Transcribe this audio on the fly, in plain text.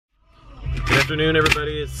afternoon,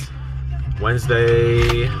 everybody. It's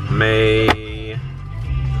Wednesday, May...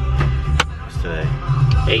 what's today?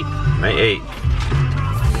 8th. May 8th.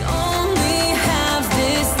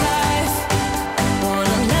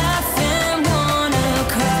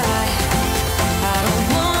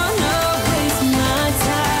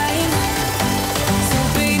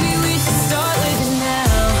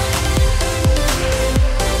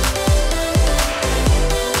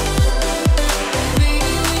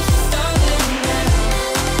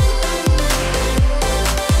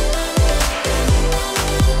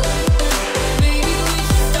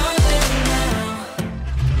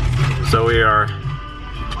 So we are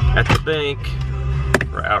at the bank.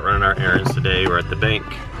 We're out running our errands today. We're at the bank.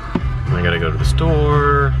 I gotta go to the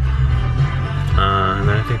store. And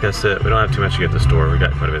then I think that's it. We don't have too much to get at the store. We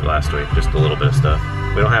got quite a bit last week, just a little bit of stuff.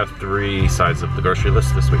 We don't have 3 sides of the grocery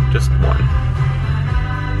list this week, just 1.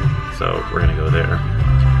 So we're gonna go there.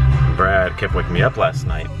 Brad kept waking me up last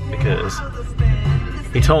night because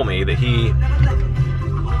he told me that he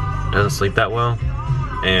doesn't sleep that well.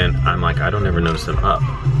 And I'm like, I don't ever notice him up.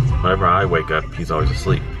 Whenever I wake up, he's always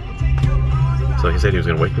asleep. So he said he was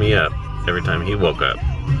gonna wake me up every time he woke up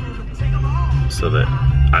so that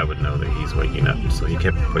I would know that he's waking up. So he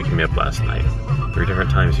kept waking me up last night. 3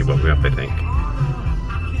 different times he woke me up, I think.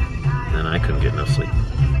 And I couldn't get no sleep.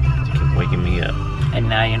 He kept waking me up. And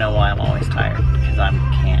now you know why I'm always tired. Because I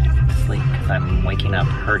can't sleep. Because I'm waking up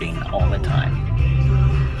hurting all the time.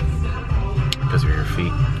 Because of your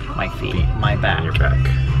feet. My feet, my back. And your back.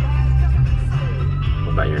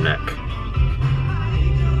 What about your neck?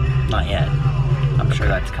 Not yet. I'm sure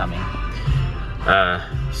that's coming.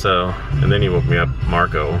 And then he woke me up,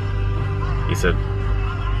 Marco. He said,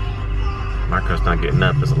 Marco's not getting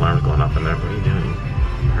up, his alarm's going off. I'm like, what are you doing?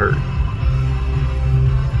 You hurt.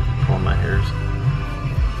 Pulling my hairs.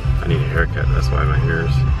 I need a haircut, that's why my little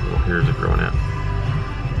hairs are growing out.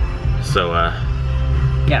 So,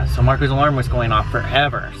 yeah, so Marco's alarm was going off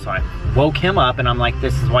forever. So I woke him up and I'm like,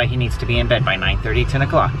 this is why he needs to be in bed by 9:30, 10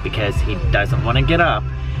 o'clock. Because he doesn't want to get up.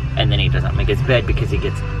 And then he doesn't make his bed because he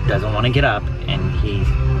doesn't want to get up. And he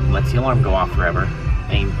lets the alarm go off forever.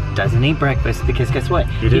 And he doesn't eat breakfast because guess what?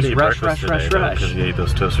 He's rush. Because he ate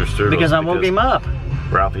those toaster strudels. Because I woke him up.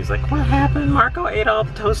 Ralphie's like, what happened? Marco ate all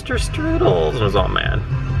the toaster strudels. And was all mad.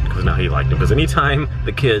 Because now he liked them. Because anytime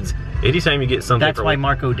you get something. That's why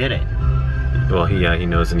Marco did it. Well, he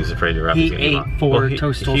knows and he's afraid to Ralphie's He ate 4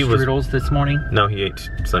 toaster strudels this morning? No, he ate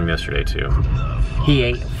some yesterday too. He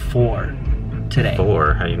ate 4 today.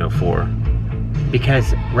 4? How do you know 4?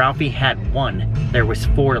 Because Ralphie had 1. There was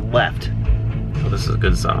 4 left. Well, this is a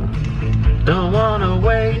good song. Don't wanna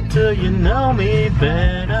wait till you know me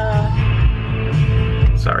better.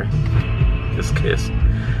 Sorry. Just kiss.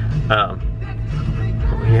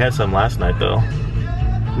 He had some last night though.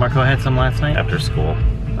 Marco had some last night? After school.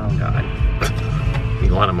 Oh God.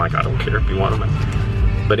 You want them, like, I don't care if you want them.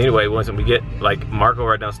 But anyway, once we get, like, Marco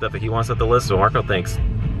write down stuff that he wants at the list, so Marco thinks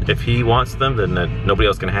if he wants them, then nobody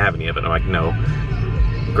else can have any of it. I'm like, no.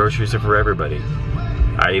 Groceries are for everybody.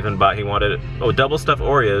 I even bought, he wanted, double stuffed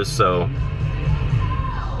Oreos, so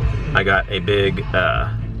I got a big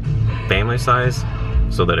family size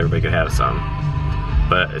so that everybody could have some.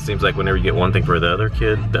 But it seems like whenever you get one thing for the other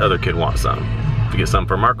kid wants some. If you get some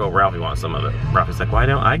for Marco, Ralphie wants some of it. Ralphie's like, why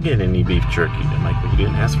don't I get any beef jerky? I'm like, well, you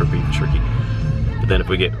didn't ask for beef jerky. But then if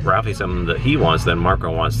we get Ralphie something that he wants, then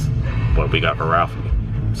Marco wants what we got for Ralphie.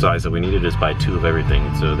 So I said we need to just buy 2 of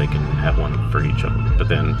everything so they can have one for each of them. But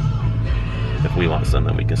then if we want some,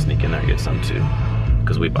 then we can sneak in there and get some too.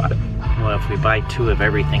 Because we bought it. Well, if we buy 2 of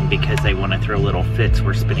everything because they want to throw little fits,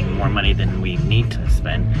 we're spending more money than we need to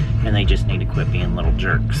spend. And they just need to quit being little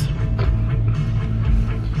jerks.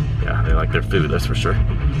 Yeah, they like their food, that's for sure.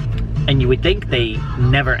 And you would think they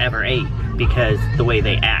never ever ate because the way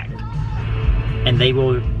they act. And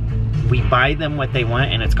we buy them what they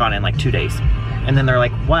want and it's gone in like 2 days. And then they're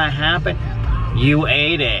like, what happened? You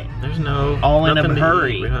ate it. There's no... all in a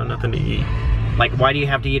hurry. We have nothing to eat. Like, why do you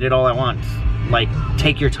have to eat it all at once? Like,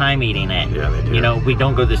 take your time eating it. Yeah, they do. You know, we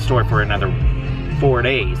don't go to the store for another 4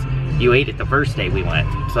 days. You ate it the first day we went,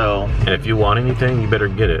 so... And if you want anything, you better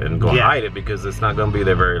get it and go hide it because it's not going to be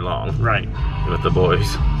there very long. Right. With the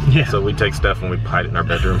boys. Yeah. So we take stuff and we hide it in our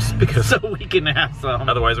bedrooms because... so we can have some.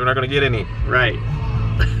 Otherwise, we're not going to get any. Right.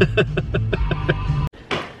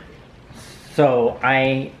 So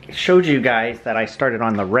I showed you guys that I started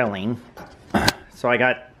on the railing. So I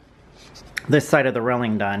got this side of the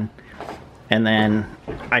railing done. And then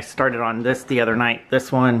I started on this the other night.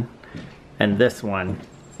 This one and this one.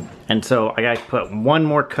 And so I got to put one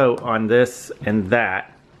more coat on this and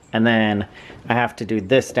that. And then I have to do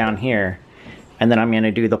this down here. And then I'm going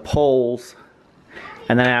to do the poles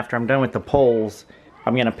And then after I'm done with the poles,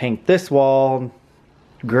 I'm gonna paint this wall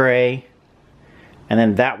gray, and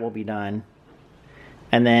then that will be done.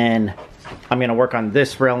 And then I'm gonna work on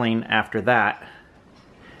this railing after that.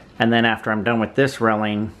 And then after I'm done with this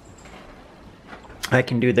railing, I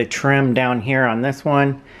can do the trim down here on this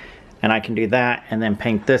one, and I can do that and then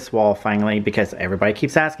paint this wall finally, because everybody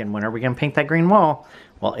keeps asking, when are we gonna paint that green wall?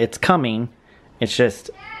 Well, it's coming. It's just,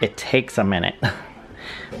 it takes a minute.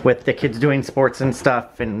 With the kids doing sports and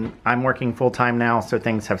stuff, and I'm working full-time now, so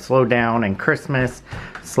things have slowed down, and Christmas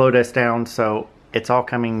slowed us down, so it's all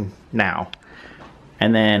coming now.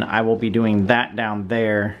 And then I will be doing that down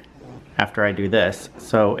there after I do this.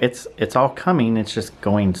 So it's all coming, it's just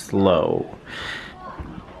going slow.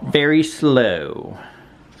 Very slow.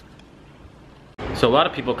 So a lot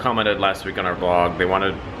of people commented last week on our vlog. They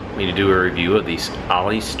wanted me to do a review of these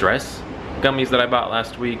Ollie Stress gummies that I bought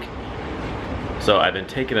last week. So I've been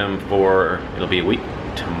taking them for, it'll be a week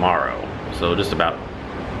tomorrow. So just about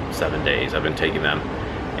 7 days I've been taking them.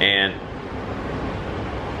 And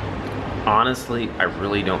honestly, I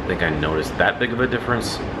really don't think I noticed that big of a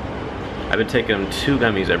difference. I've been taking them 2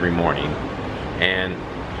 gummies every morning. And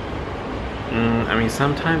I mean,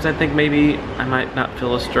 sometimes I think maybe I might not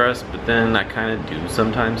feel as stressed, but then I kind of do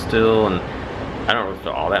sometimes still. And I don't really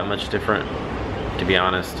feel all that much different, to be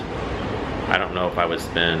honest. I don't know if I would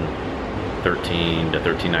spend $13 to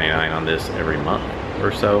 $13.99 on this every month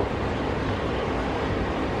or so,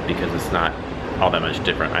 because it's not all that much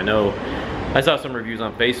different. I know I saw some reviews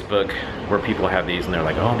on Facebook where people have these and they're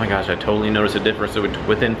like, oh my gosh, I totally noticed a difference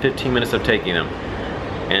within 15 minutes of taking them.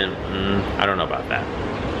 And I don't know about that.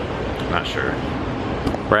 I'm not sure.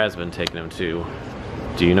 Brad's been taking them too.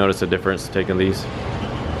 Do you notice a difference taking these?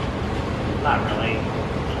 Not really.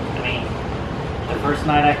 I mean, the first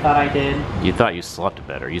night I thought I did. You thought you slept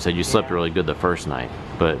better. You said you slept really good the first night,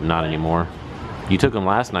 but not anymore. You took them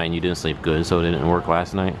last night and you didn't sleep good, so it didn't work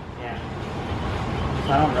last night? Yeah.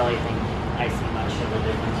 So I don't really think I see much of a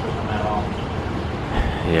difference with them at all.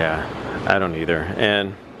 Yeah, I don't either.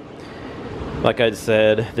 And like I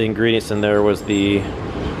said, the ingredients in there was the,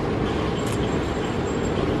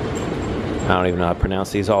 I don't even know how to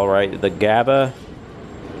pronounce these all right. The GABA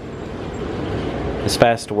is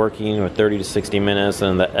fast working with 30 to 60 minutes,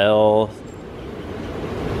 and the L-theanine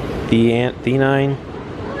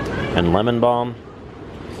and lemon balm.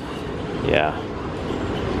 Yeah,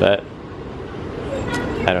 but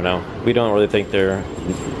I don't know. We don't really think they're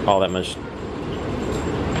all that much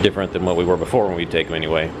different than what we were before when we take them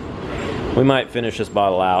anyway. We might finish this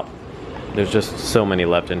bottle out. There's just so many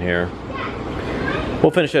left in here.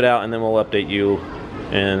 We'll finish it out and then we'll update you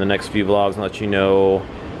in the next few vlogs and let you know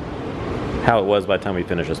how it was by the time we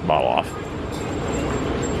finish this bottle off.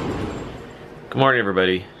 Good morning,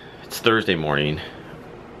 everybody. It's Thursday morning.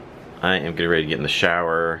 I am getting ready to get in the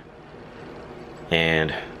shower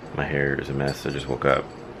and my hair is a mess. I just woke up.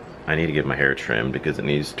 I need to get my hair trimmed because it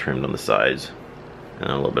needs trimmed on the sides and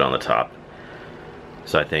a little bit on the top.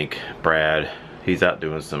 So I think Brad, he's out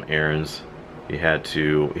doing some errands. He had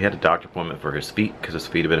a doctor appointment for his feet because his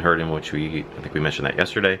feet have been hurting, which I think we mentioned that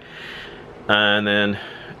yesterday. And then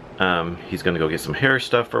he's gonna go get some hair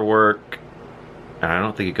stuff for work. And I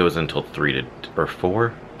don't think it goes until 3 or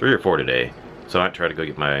 4 today. So I might try to go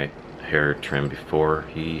get my hair trimmed before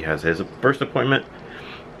he has his first appointment.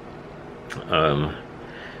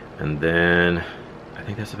 And then I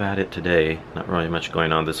think that's about it today. Not really much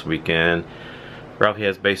going on this weekend. Ralphie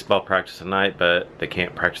has baseball practice tonight, but they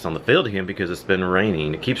can't practice on the field again because it's been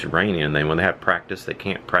raining. It keeps raining, and then when they have practice, they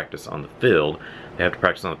can't practice on the field. They have to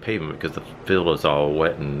practice on the pavement because the field is all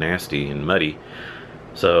wet and nasty and muddy.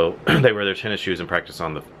 So they wear their tennis shoes and practice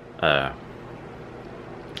on the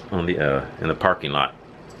in the parking lot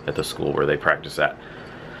at the school where they practice at.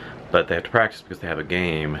 But they have to practice because they have a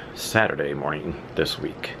game Saturday morning this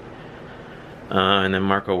week. And then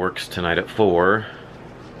Marco works tonight at 4.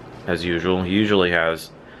 As usual. He usually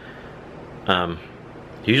has he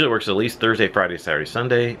usually works at least Thursday, Friday, Saturday,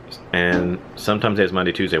 Sunday, and sometimes he has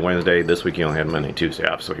Monday, Tuesday, Wednesday. This week he only had Monday and Tuesday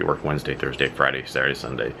off, so he worked Wednesday, Thursday, Friday, Saturday,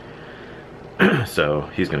 Sunday. So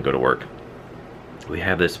he's gonna go to work. We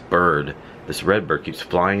have this bird, this red bird keeps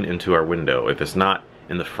flying into our window. If it's not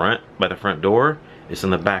in the front by the front door, it's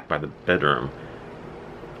in the back by the bedroom.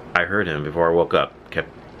 I heard him before I woke up. Kept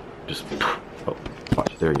just, oh,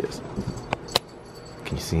 watch, there he is.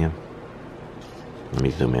 Can you see him? Let me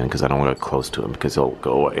zoom in because I don't want to go close to him because he'll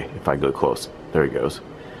go away if I go close. There he goes.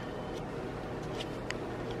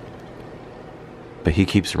 But he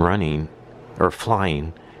keeps running or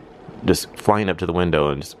flying, just flying up to the window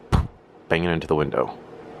and just banging into the window.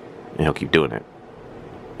 And he'll keep doing it.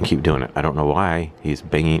 keep doing it. I don't know why he's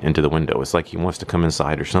banging into the window. It's like he wants to come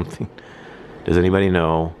inside or something. Does anybody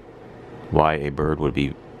know why a bird would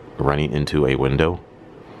be running into a window?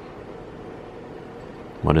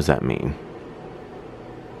 What does that mean?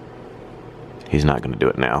 He's not going to do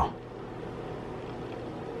it now.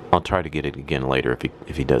 I'll try to get it again later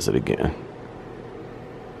if he does it again.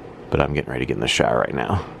 But I'm getting ready to get in the shower right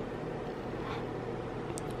now.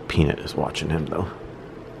 Peanut is watching him though.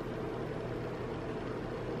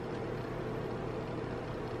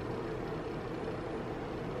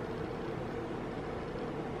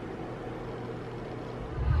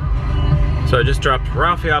 So I just dropped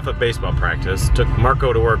Ralphie off at baseball practice, took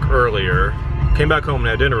Marco to work earlier, came back home and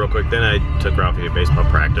had dinner real quick, then I took Ralphie to baseball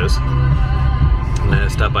practice. And I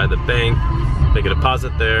stopped by the bank, make a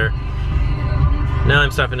deposit there. Now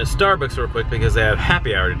I'm stopping at Starbucks real quick because they have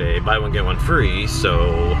happy hour today, buy one get one free,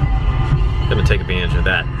 so I'm gonna take advantage of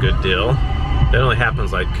that good deal. That only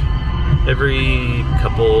happens like every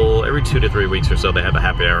 2 to 3 weeks or so. They have a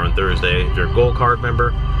happy hour on Thursday. If you're a Gold Card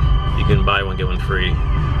member, you can buy one get one free.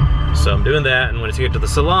 So I'm doing that, and when I get to the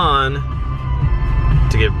salon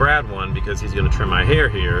to give Brad one because he's gonna trim my hair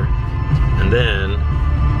here, and then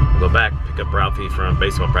I'll go back, pick up Ralphie from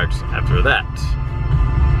baseball practice after that.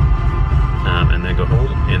 And then go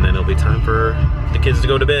home, and then it'll be time for the kids to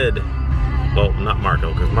go to bed. Well, not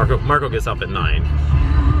Marco, because Marco gets up at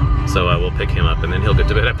 9. So I will pick him up, and then he'll get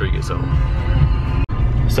to bed after he gets home.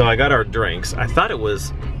 So I got our drinks. I thought it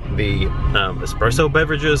was the espresso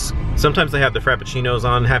beverages. Sometimes they have the frappuccinos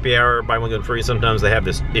on happy hour, buy one get one free. Sometimes they have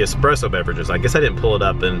the espresso beverages. I guess I didn't pull it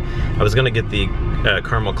up, and I was gonna get the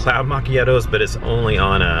caramel cloud macchiatos, but it's only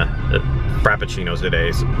on frappuccinos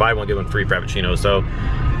today. So buy one get one free frappuccino. So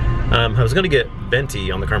I was gonna get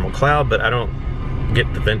venti on the caramel cloud, but I don't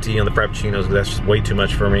get the venti on the frappuccinos because that's just way too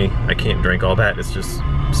much for me. I can't drink all that. It's just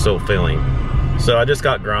so filling. So I just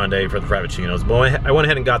got grande for the frappuccinos. But I went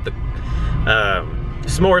ahead and got the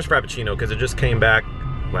s'mores frappuccino because it just came back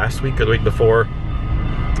last week or the week before.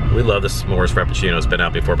 We love the s'mores frappuccino. It's been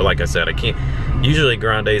out before, but like I said, I can't. Usually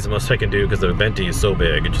grande is the most I can do because the venti is so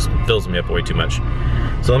big. It just fills me up way too much.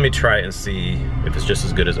 So let me try it and see if it's just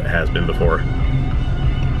as good as it has been before.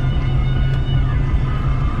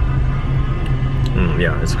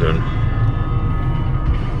 Yeah, it's good.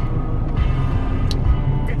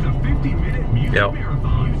 It's a 50-minute music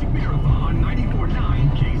marathon. Music Marathon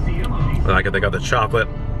 94.9 KCMO. I like it. They got the chocolate,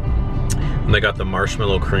 and they got the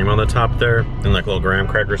marshmallow cream on the top there, and like little graham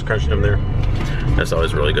crackers crunched in there. That's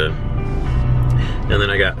always really good. And then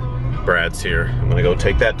I got Brad's here. I'm gonna go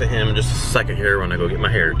take that to him in just a second here when I go get my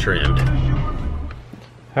hair trimmed.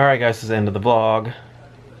 All right, guys, this is the end of the vlog.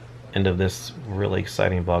 End of this really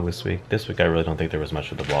exciting vlog this week. This week I really don't think there was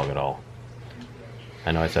much of the vlog at all.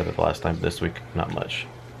 I know I said that the last time, but this week not much.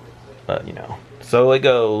 But you know, so it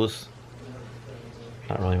goes.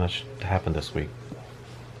 Not really much happened this week.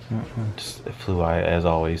 Just it flew by as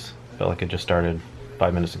always. Felt like it just started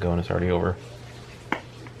 5 minutes ago and it's already over.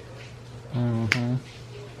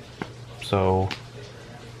 So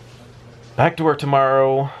back to work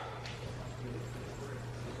tomorrow.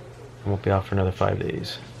 I won't be off for another 5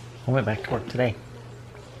 days. I went back to work today.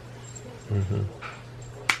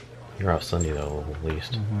 You're off Sunday though, at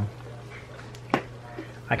least.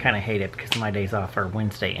 I kind of hate it because my days off are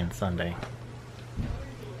Wednesday and Sunday.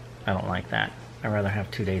 I don't like that. I'd rather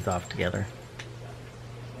have 2 days off together.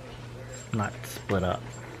 Not split up.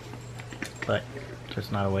 But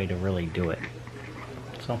there's not a way to really do it.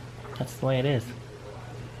 So that's the way it is.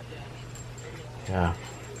 Yeah.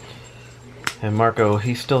 And Marco,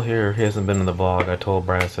 he's still here. He hasn't been in the vlog. I told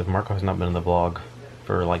Brad, I said, Marco has not been in the vlog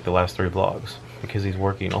for like the last 3 vlogs because he's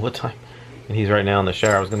working all the time. And he's right now in the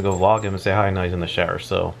shower. I was going to go vlog him and say hi, and now he's in the shower.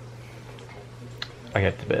 So I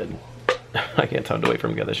got to bed. I can't time to wait for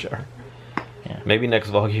him to get in the shower. Yeah. Maybe next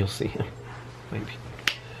vlog you'll see him. Maybe.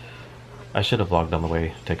 I should have vlogged on the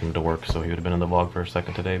way, taking him to work, so he would have been in the vlog for a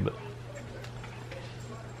second today, but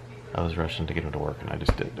I was rushing to get him to work and I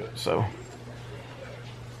just didn't do it. So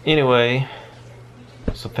anyway,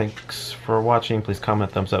 so thanks for watching. Please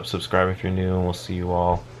comment, thumbs up, subscribe if you're new, and we'll see you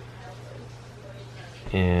all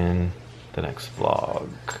in the next vlog.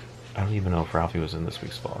 I don't even know if Ralphie was in this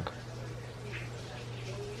week's vlog.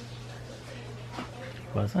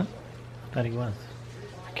 Wasn't? I thought he was.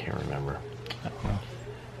 I can't remember. I don't know.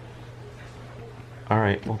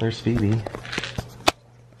 Alright, well there's Phoebe.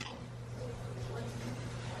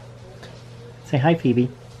 Say hi, Phoebe.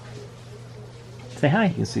 Say hi.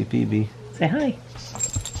 You can see Phoebe. Say hi.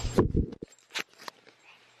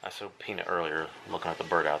 I saw Peanut earlier looking at the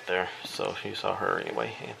bird out there, so you saw her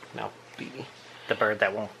anyway. And now Phoebe. The bird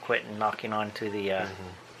that won't quit knocking onto the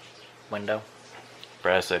window.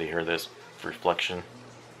 Brad said he heard this reflection.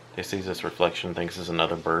 He sees this reflection, thinks it's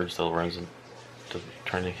another bird, so runs to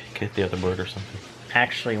trying to get the other bird or something.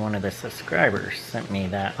 Actually, one of the subscribers sent me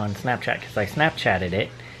that on Snapchat because I Snapchatted it,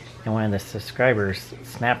 and one of the subscribers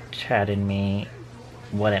Snapchatted me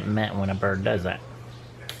what it meant when a bird does that.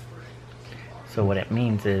 So what it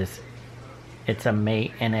means is it's a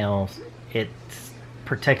mate and it's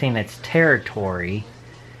protecting its territory,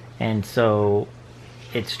 and so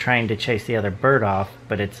it's trying to chase the other bird off,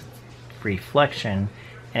 but it's reflection,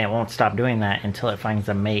 and it won't stop doing that until it finds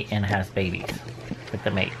a mate and has babies with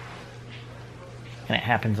the mate. And it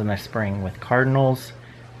happens in the spring with cardinals,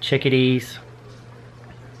 chickadees,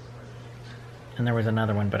 and there was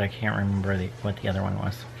another one, but I can't remember what the other one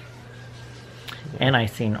was. And I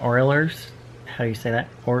seen orioles. How do you say that?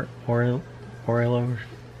 Orioles?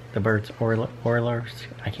 The birds orioles?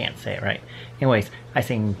 I can't say it right. Anyways, I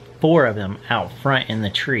seen 4 of them out front in the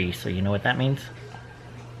tree, so you know what that means?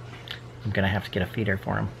 I'm gonna have to get a feeder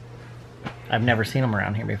for them. I've never seen them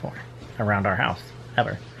around here before, around our house,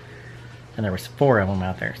 ever. And there was 4 of them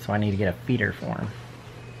out there, so I need to get a feeder for them.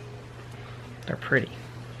 They're pretty.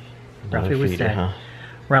 Ralphie was dead. Huh?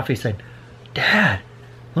 Ralphie said, "Dad,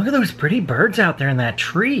 look at those pretty birds out there in that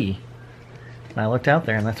tree." And I looked out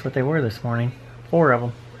there, and that's what they were this morning. 4 of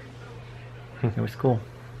them. It was cool.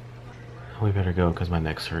 We better go because my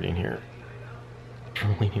neck's hurting here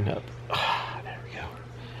from leaning up. There we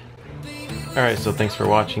go. Alright, so thanks for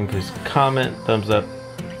watching. Please comment, thumbs up,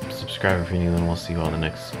 subscribe if you're new, and we'll see you on the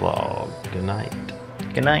next vlog. Good night.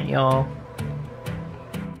 Good night, y'all.